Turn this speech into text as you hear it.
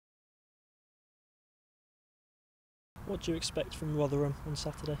What do you expect from Rotherham on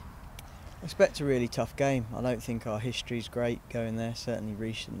Saturday? I expect a really tough game. I don't think our history's great going there, certainly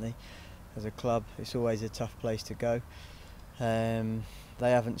recently. As a club, it's always a tough place to go. They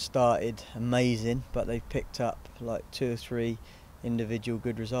haven't started amazing, but they've picked up like 2 or 3 individual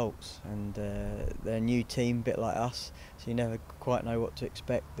good results, and they're a new team, a bit like us, so you never quite know what to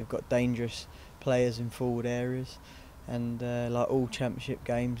expect. They've got dangerous players in forward areas, and like all championship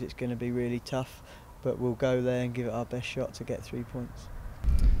games, it's going to be really tough, but we'll go there and give it our best shot to get 3 points.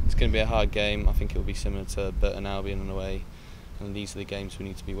 It's going to be a hard game. I think it will be similar to Burton Albion in a way, and these are the games we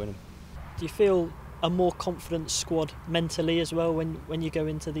need to be winning. Do you feel a more confident squad mentally as well when you go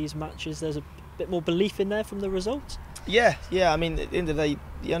into these matches? There's a bit more belief in there from the results? Yeah. I mean, at the end of the day,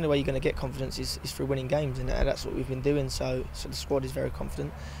 the only way you're going to get confidence is through winning games, and that's what we've been doing. So the squad is very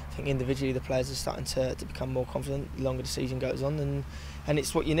confident. I think individually the players are starting to become more confident the longer the season goes on, and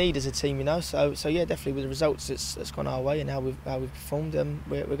it's what you need as a team, you know. So yeah, definitely with the results that's gone our way and how we've performed,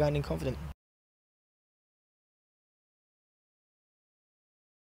 we're going in confident.